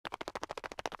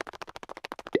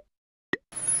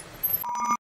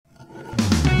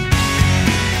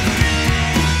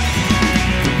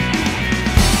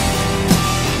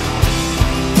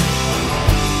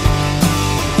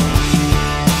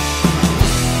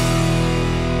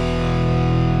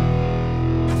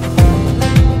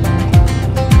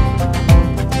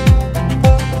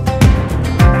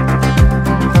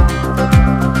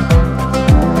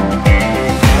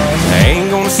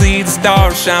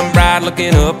shine bright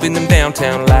looking up in them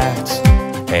downtown lights.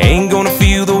 Ain't gonna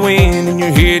feel the wind in your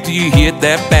hair till you hit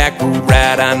that back road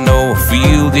ride. I know I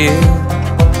feel it,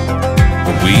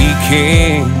 but we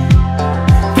can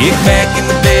get back in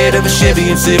the bed of a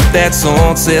Chevy and sip that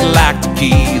sunset like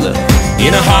tequila.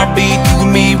 In a heartbeat, you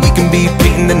and me, we can be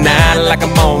painting the night like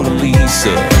a Mona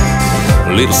Lisa.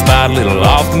 A little spot, a little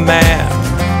off the map,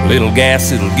 a little gas,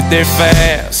 it'll get there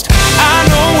fast. I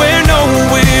know where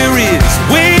nowhere is,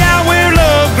 way out where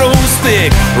love grows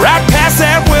thick, right past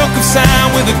that welcome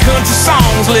sign where the country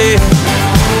songs live.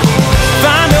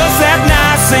 Find us that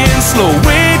nice and slow,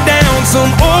 way down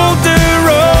some old dirt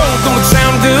road. Don't it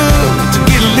sound good to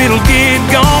get a little get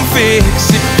gone fix?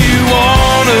 If you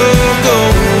wanna go,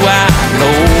 I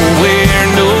know where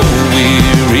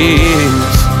nowhere is.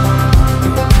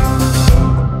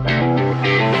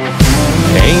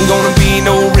 Ain't gonna be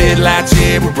no red lights,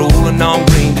 yeah, we're rolling on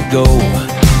green to go.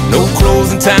 No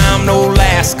closing time, no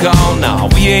last call, nah,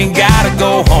 we ain't gotta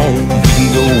go home. We can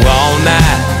go all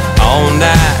night, all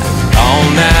night, all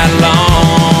night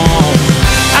long.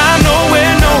 I know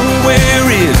where nowhere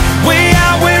is, way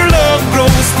out where love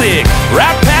grows thick,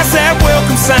 right past that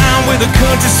welcome sign where the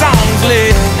country songs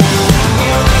live.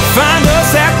 Find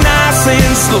us that nice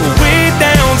and slow, way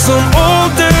down some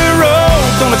old dirt road.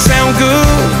 Don't it sound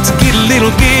good to get a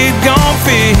little get gone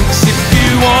fix? If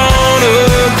you wanna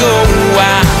go,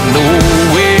 I know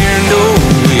where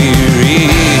nowhere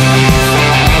is.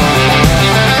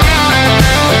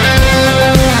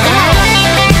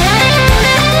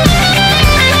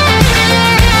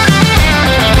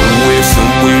 We're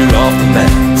somewhere off the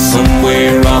map,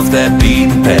 somewhere off that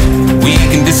beaten path. We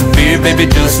can disappear, baby,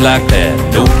 just like that.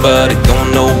 Nobody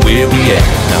gonna know where we at.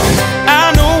 No,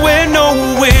 I know where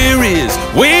nowhere is,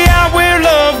 way out where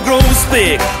love grows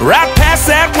thick, right past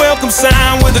that welcome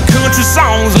sign where the country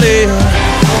songs live.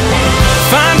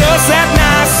 Find us that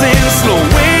nice and slow,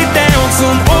 way